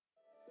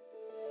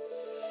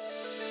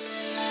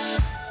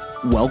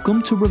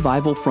Welcome to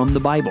Revival from the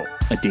Bible,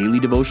 a daily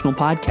devotional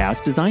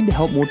podcast designed to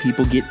help more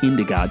people get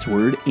into God's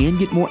Word and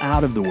get more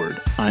out of the Word.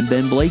 I'm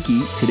Ben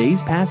Blakey.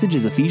 Today's passage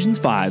is Ephesians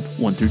 5,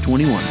 1 through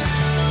 21.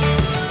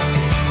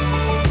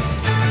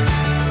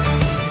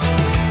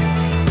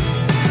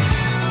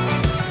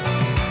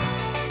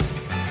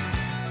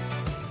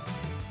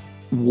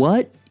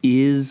 What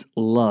is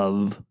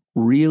love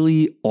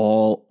really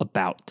all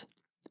about?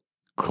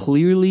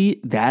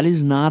 Clearly, that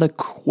is not a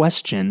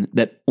question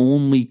that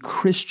only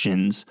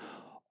Christians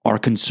are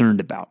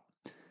concerned about.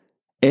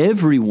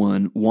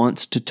 Everyone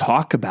wants to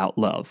talk about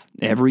love.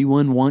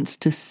 Everyone wants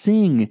to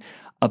sing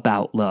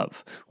about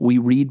love. We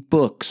read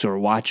books or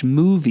watch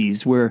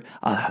movies where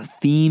a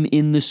theme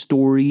in the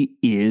story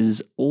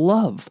is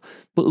love.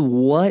 But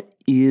what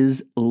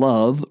is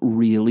love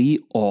really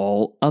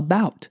all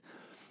about?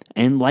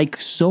 And like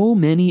so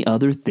many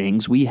other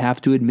things, we have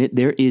to admit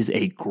there is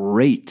a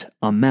great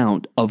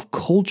amount of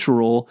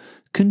cultural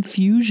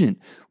confusion.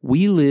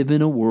 We live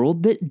in a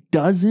world that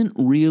doesn't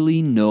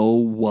really know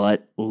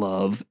what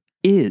love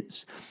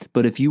is.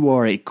 But if you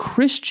are a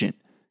Christian,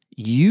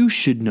 you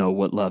should know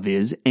what love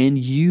is, and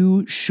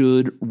you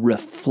should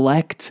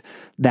reflect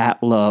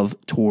that love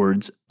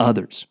towards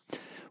others.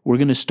 We're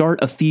going to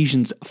start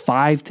Ephesians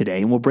 5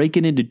 today, and we'll break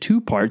it into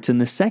two parts. And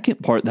the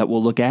second part that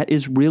we'll look at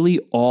is really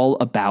all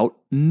about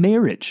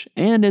marriage.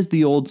 And as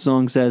the old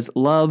song says,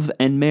 love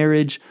and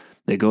marriage,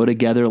 they go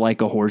together like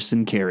a horse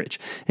and carriage.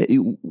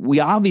 We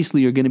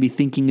obviously are going to be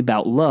thinking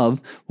about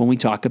love when we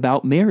talk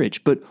about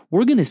marriage, but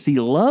we're going to see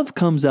love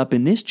comes up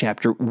in this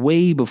chapter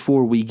way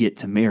before we get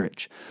to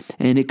marriage.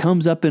 And it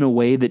comes up in a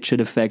way that should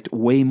affect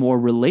way more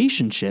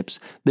relationships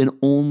than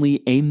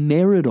only a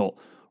marital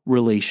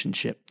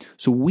relationship.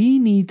 So we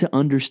need to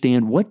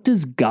understand, what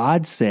does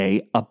God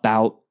say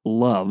about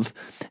love,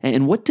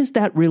 and what does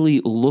that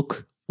really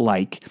look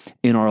like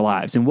in our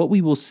lives? And what we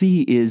will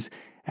see is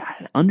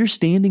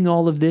understanding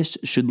all of this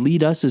should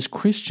lead us as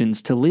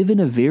Christians to live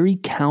in a very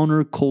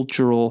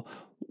countercultural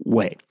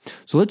way.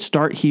 So let's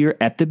start here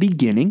at the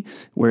beginning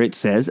where it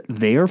says,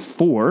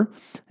 therefore,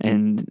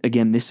 and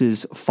again, this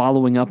is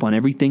following up on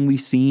everything we've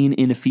seen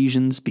in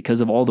Ephesians because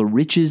of all the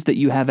riches that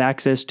you have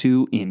access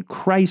to in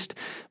Christ.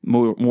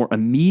 More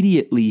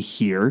immediately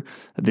here,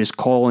 this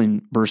call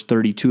in verse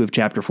 32 of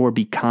chapter 4,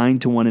 be kind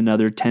to one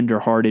another,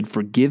 tenderhearted,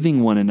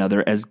 forgiving one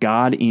another as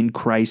God in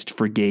Christ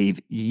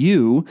forgave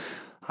you.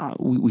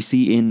 We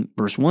see in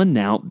verse 1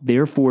 now,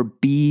 therefore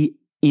be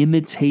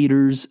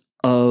imitators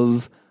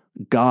of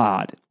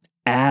God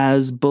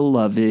as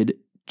beloved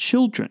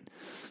children.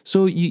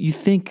 So you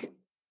think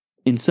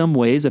in some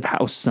ways of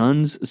how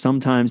sons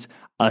sometimes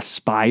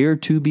aspire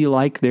to be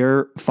like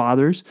their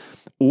fathers,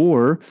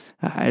 or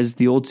as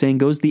the old saying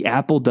goes, the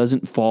apple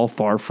doesn't fall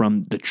far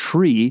from the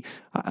tree.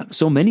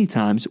 So many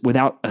times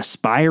without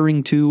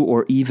aspiring to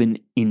or even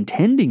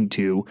intending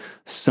to,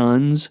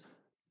 sons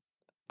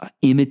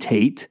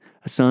imitate,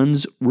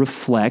 sons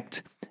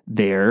reflect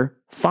their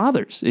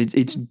fathers.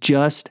 It's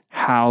just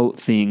how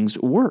things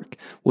work.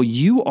 Well,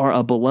 you are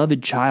a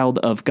beloved child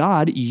of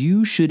God.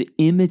 You should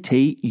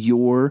imitate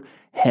your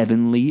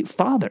heavenly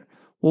Father.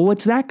 Well,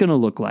 what's that going to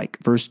look like?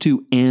 Verse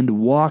 2,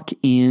 and walk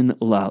in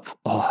love.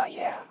 Oh,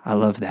 yeah, I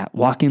love that.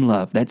 Walk in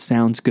love. That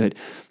sounds good.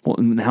 Well,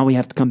 now we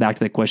have to come back to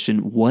that question.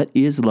 What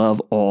is love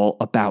all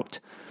about?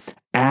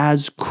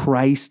 As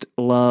Christ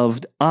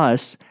loved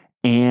us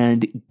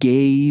and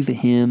gave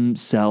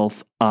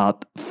himself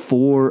up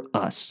for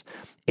us,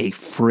 a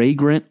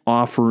fragrant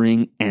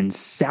offering and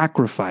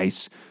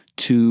sacrifice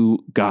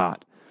to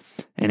God.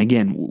 And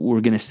again,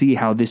 we're going to see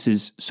how this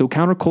is so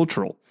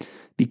countercultural,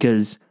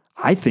 because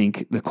I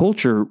think the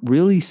culture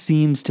really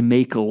seems to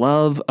make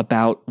love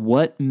about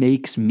what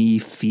makes me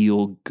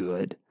feel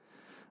good.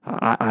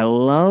 I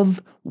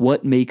love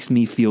what makes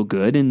me feel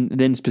good. And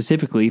then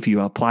specifically, if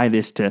you apply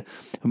this to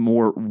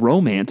more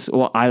romance,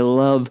 well, I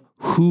love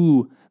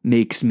who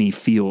makes me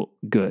feel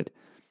good.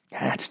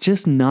 That's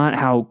just not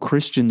how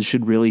Christians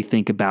should really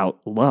think about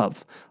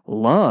love.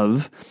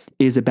 Love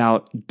is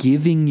about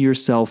giving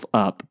yourself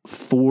up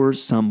for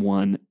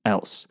someone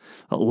else.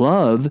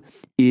 Love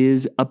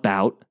is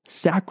about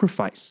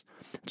sacrifice.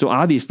 So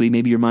obviously,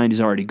 maybe your mind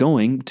is already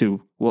going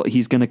to, well,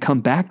 he's going to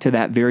come back to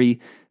that very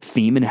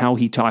theme and how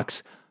he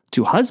talks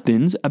to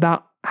husbands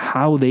about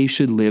how they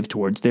should live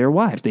towards their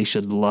wives. They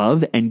should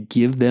love and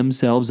give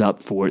themselves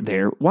up for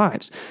their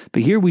wives.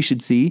 But here we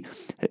should see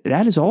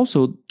that is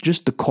also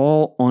just the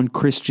call on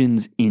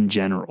Christians in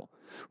general.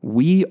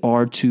 We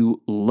are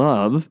to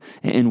love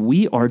and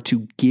we are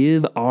to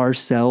give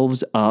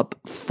ourselves up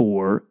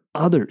for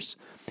others.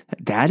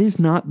 That is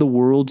not the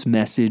world's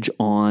message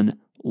on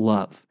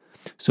love.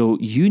 So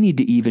you need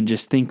to even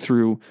just think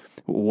through,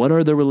 what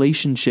are the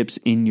relationships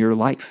in your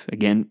life?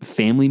 Again,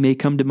 family may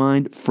come to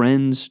mind,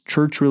 friends,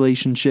 church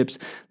relationships.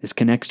 This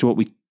connects to what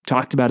we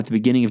talked about at the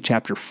beginning of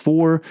chapter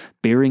 4,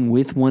 bearing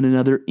with one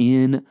another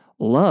in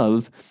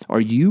love. Are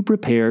you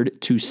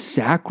prepared to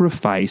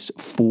sacrifice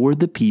for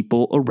the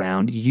people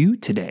around you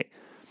today?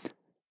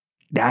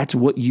 That's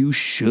what you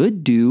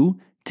should do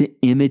to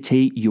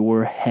imitate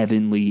your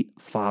heavenly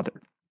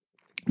Father.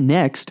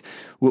 Next,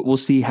 we'll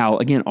see how,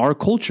 again, our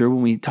culture,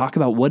 when we talk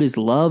about what is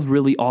love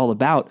really all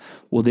about,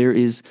 well, there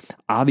is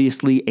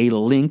obviously a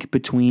link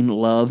between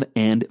love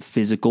and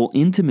physical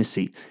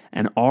intimacy.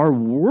 And our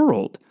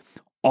world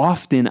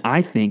often,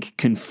 I think,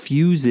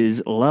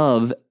 confuses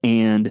love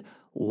and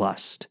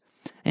lust.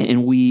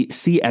 And we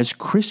see as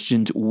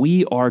Christians,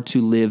 we are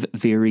to live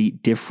very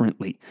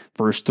differently.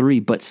 Verse 3,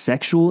 but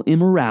sexual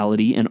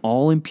immorality and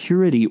all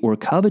impurity or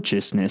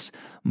covetousness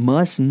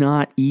must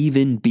not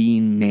even be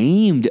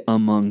named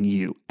among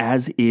you,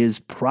 as is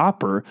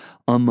proper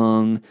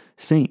among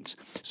saints.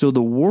 So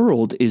the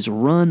world is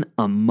run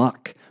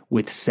amok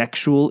with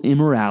sexual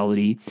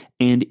immorality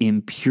and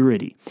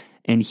impurity.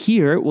 And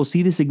here, we'll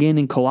see this again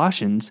in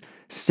Colossians,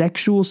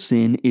 sexual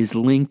sin is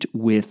linked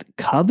with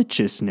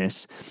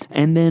covetousness,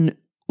 and then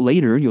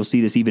later, you'll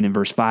see this even in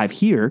verse 5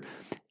 here,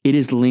 it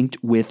is linked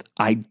with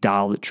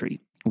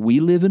idolatry. We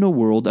live in a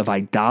world of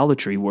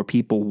idolatry where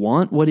people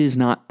want what is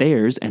not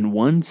theirs, and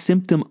one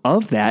symptom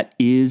of that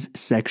is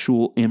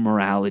sexual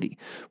immorality.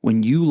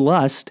 When you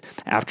lust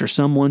after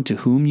someone to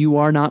whom you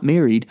are not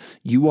married,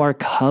 you are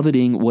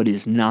coveting what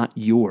is not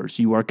yours.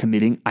 You are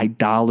committing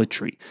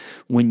idolatry.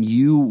 When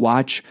you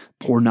watch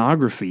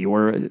pornography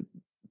or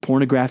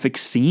pornographic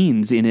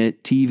scenes in a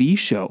TV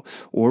show,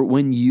 or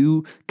when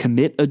you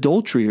commit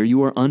adultery or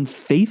you are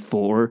unfaithful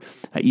or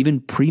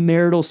even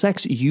premarital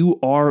sex, you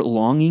are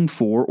longing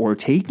for or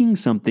taking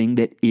something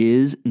that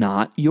is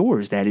not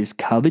yours. That is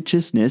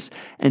covetousness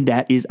and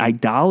that is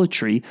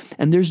idolatry,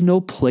 and there's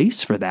no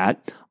place for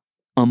that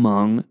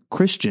among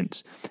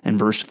Christians. And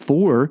verse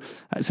 4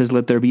 says,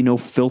 let there be no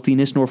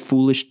filthiness, nor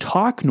foolish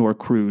talk, nor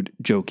crude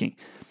joking.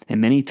 And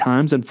many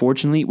times,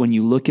 unfortunately, when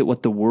you look at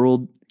what the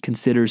world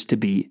considers to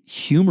be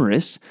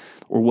humorous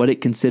or what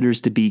it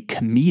considers to be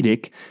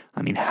comedic,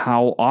 I mean,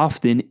 how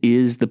often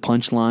is the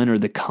punchline or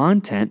the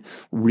content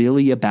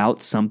really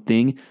about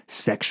something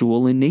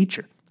sexual in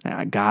nature?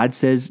 God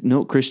says,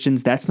 no,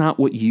 Christians, that's not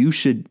what you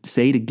should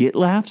say to get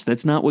laughs.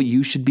 That's not what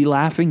you should be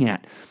laughing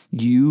at.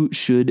 You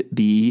should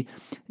be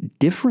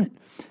different.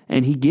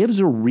 And he gives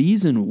a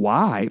reason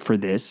why for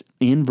this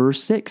in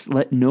verse 6.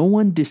 Let no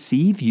one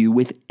deceive you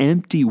with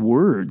empty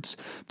words,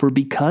 for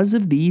because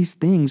of these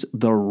things,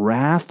 the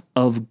wrath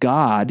of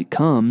God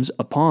comes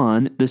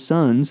upon the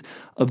sons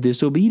of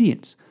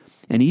disobedience.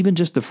 And even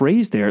just the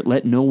phrase there,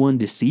 let no one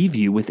deceive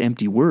you with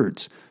empty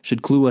words,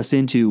 should clue us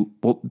into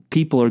what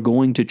people are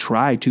going to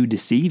try to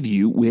deceive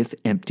you with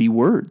empty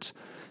words.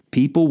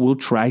 People will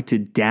try to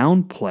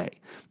downplay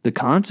the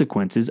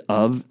consequences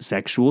of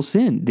sexual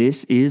sin.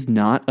 This is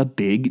not a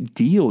big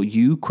deal.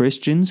 You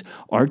Christians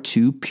are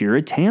too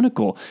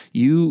puritanical.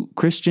 You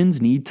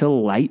Christians need to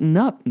lighten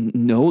up.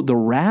 No, the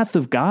wrath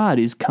of God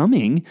is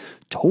coming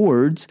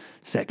towards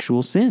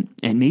sexual sin.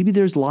 And maybe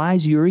there's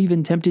lies you're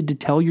even tempted to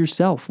tell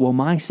yourself. Well,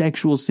 my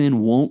sexual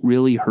sin won't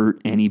really hurt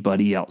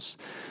anybody else.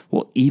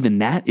 Well, even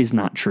that is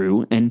not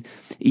true. And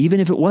even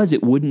if it was,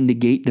 it wouldn't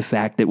negate the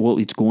fact that, well,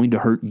 it's going to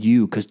hurt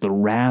you because the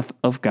wrath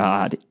of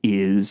God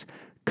is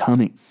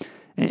coming.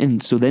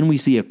 And so then we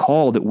see a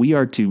call that we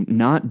are to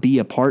not be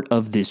a part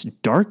of this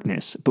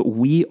darkness, but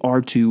we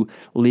are to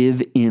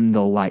live in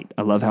the light.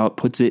 I love how it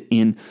puts it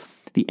in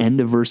the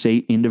end of verse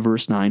 8 into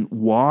verse 9.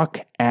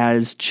 Walk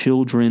as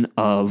children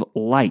of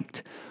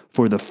light,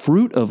 for the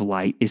fruit of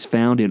light is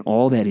found in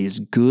all that is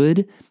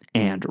good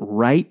and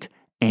right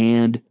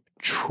and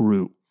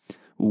true.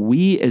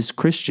 We as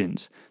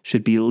Christians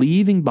should be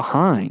leaving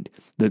behind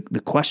the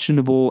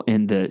questionable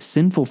and the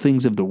sinful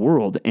things of the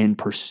world and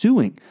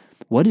pursuing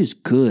what is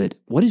good,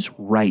 what is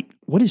right,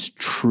 what is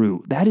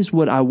true. That is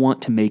what I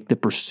want to make the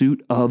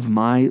pursuit of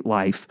my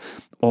life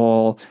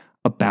all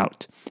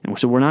about. And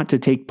so we're not to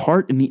take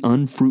part in the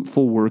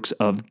unfruitful works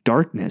of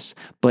darkness,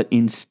 but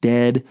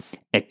instead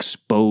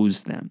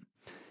expose them.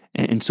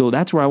 And so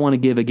that's where I want to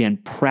give, again,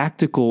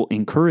 practical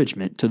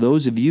encouragement to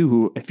those of you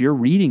who, if you're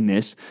reading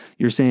this,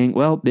 you're saying,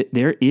 well,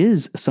 there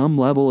is some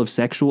level of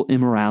sexual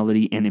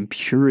immorality and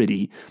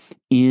impurity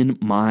in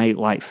my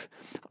life.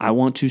 I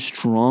want to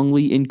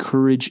strongly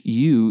encourage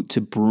you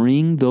to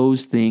bring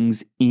those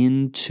things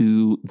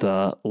into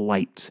the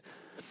light.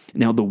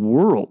 Now, the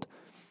world,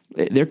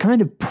 they're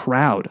kind of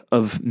proud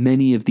of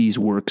many of these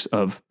works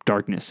of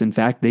darkness. In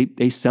fact,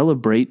 they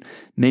celebrate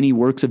many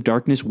works of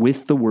darkness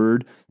with the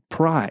word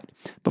pride.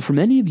 But for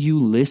many of you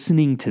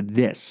listening to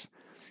this,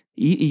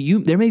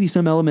 there may be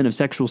some element of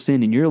sexual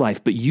sin in your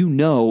life, but you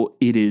know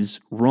it is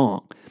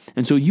wrong.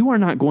 And so you are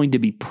not going to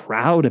be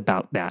proud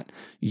about that.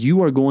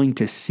 You are going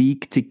to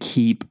seek to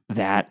keep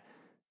that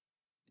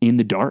in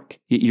the dark.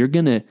 You're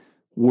going to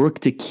work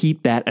to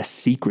keep that a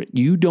secret.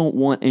 You don't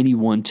want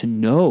anyone to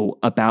know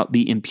about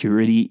the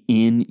impurity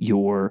in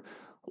your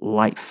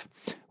life.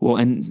 Well,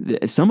 and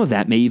some of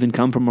that may even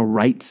come from a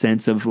right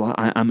sense of, well,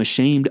 I'm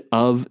ashamed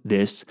of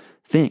this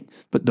thing.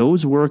 But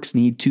those works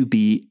need to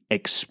be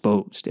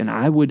exposed. And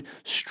I would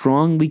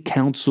strongly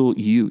counsel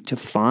you to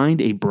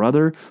find a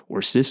brother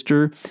or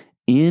sister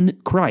in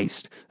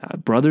Christ,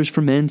 brothers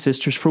for men,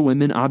 sisters for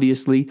women,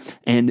 obviously,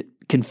 and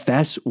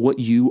confess what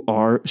you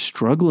are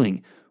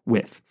struggling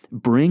with.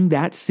 Bring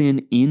that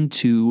sin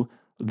into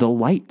the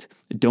light.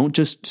 Don't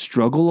just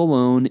struggle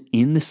alone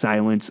in the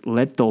silence.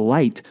 Let the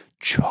light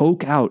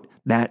choke out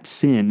that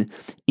sin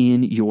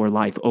in your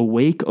life.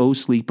 Awake, O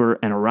sleeper,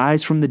 and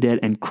arise from the dead,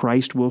 and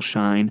Christ will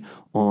shine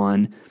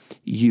on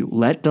you.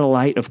 Let the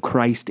light of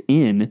Christ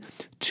in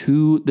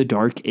to the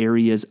dark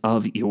areas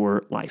of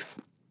your life.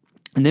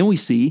 And then we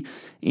see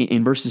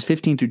in verses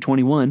 15 through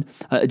 21,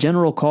 a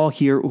general call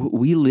here.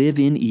 We live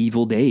in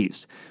evil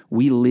days.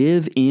 We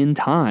live in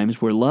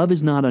times where love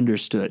is not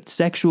understood.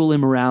 Sexual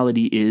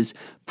immorality is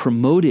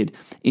promoted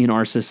in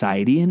our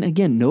society. And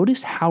again,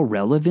 notice how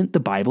relevant the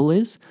Bible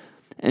is.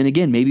 And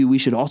again, maybe we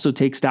should also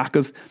take stock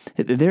of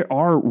there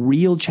are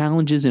real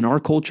challenges in our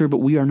culture, but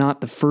we are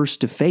not the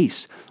first to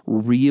face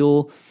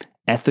real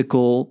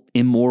ethical,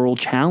 immoral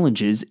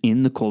challenges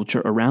in the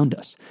culture around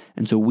us.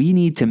 And so we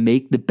need to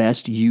make the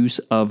best use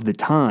of the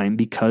time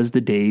because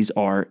the days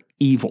are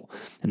evil.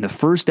 And the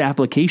first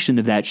application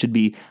of that should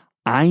be,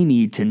 I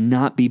need to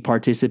not be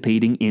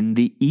participating in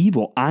the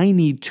evil. I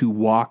need to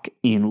walk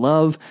in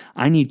love.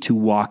 I need to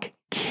walk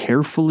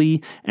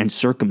carefully and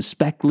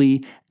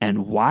circumspectly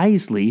and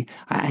wisely.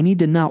 I need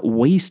to not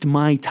waste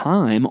my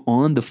time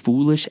on the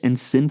foolish and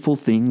sinful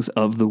things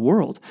of the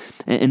world.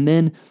 And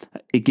then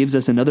it gives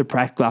us another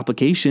practical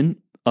application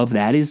of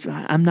that is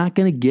I'm not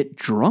going to get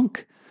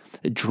drunk.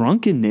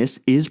 Drunkenness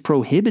is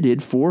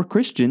prohibited for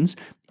Christians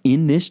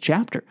in this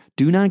chapter.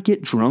 Do not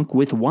get drunk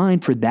with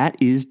wine, for that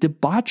is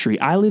debauchery.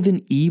 I live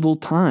in evil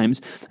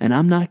times, and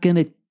I'm not going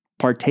to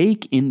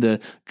partake in the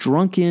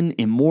drunken,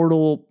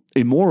 immoral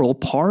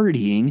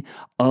partying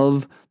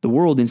of the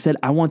world. Instead,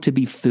 I want to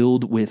be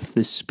filled with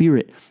the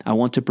Spirit. I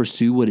want to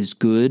pursue what is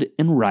good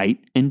and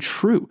right and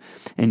true.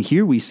 And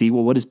here we see,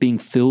 well, what does being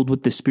filled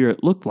with the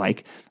Spirit look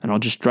like? And I'll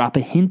just drop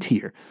a hint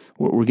here.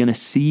 We're going to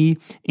see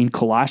in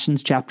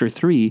Colossians chapter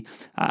 3,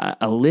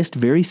 a list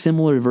very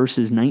similar to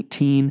verses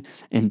 19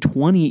 and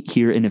 20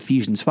 here in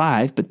Ephesians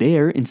 5, but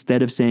there,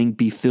 instead of saying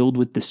be filled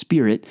with the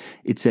Spirit,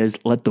 it says,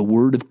 let the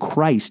word of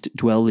Christ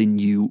dwell in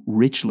you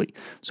richly.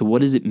 So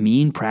what does it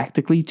mean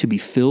practically to be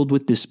filled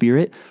with the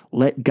Spirit?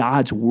 Let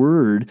God's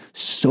word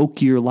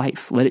soak your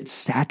life. Let it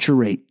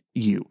saturate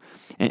you.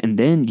 And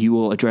then you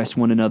will address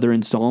one another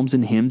in psalms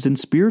and hymns and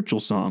spiritual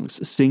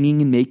songs,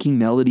 singing and making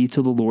melody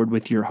to the Lord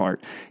with your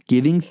heart,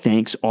 giving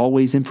thanks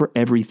always and for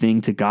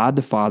everything to God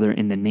the Father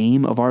in the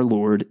name of our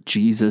Lord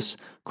Jesus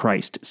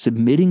Christ,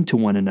 submitting to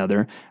one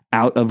another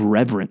out of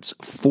reverence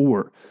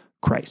for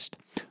Christ.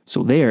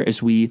 So there,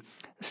 as we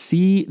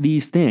see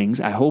these things,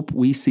 I hope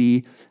we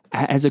see,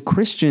 as a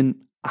Christian,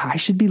 I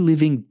should be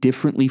living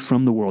differently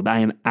from the world. I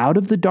am out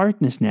of the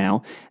darkness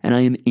now, and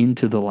I am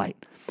into the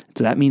light.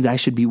 So that means I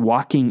should be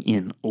walking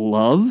in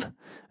love,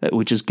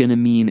 which is going to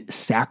mean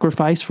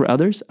sacrifice for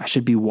others. I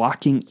should be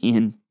walking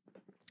in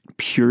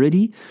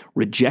purity,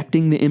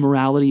 rejecting the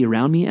immorality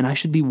around me, and I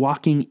should be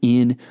walking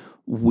in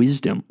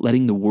wisdom,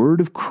 letting the word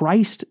of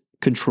Christ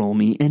control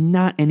me and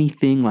not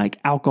anything like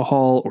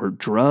alcohol or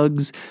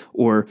drugs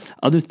or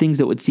other things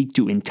that would seek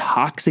to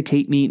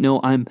intoxicate me. No,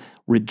 I'm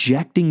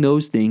rejecting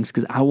those things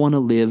because I want to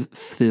live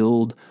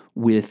filled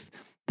with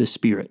the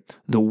Spirit.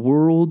 The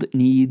world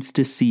needs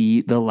to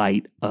see the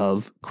light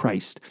of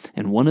Christ.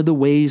 And one of the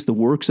ways the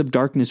works of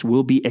darkness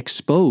will be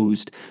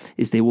exposed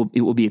is it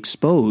will be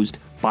exposed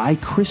by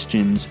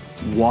Christians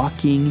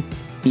walking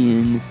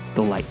in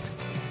the light.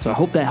 So I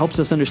hope that helps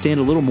us understand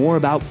a little more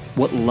about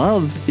what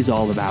love is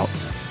all about,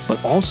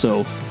 but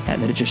also that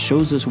it just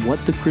shows us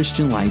what the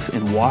Christian life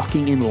and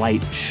walking in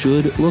light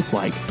should look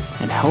like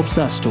and helps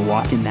us to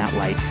walk in that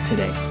light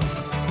today.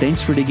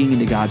 Thanks for digging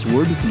into God's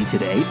Word with me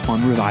today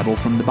on Revival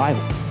from the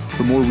Bible.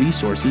 For more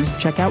resources,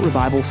 check out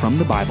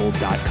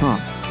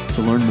revivalfromthebible.com.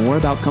 To learn more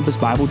about Compass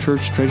Bible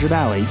Church Treasure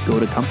Valley, go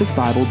to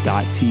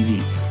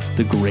compassbible.tv.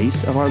 The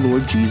grace of our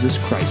Lord Jesus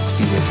Christ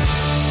be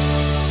with you.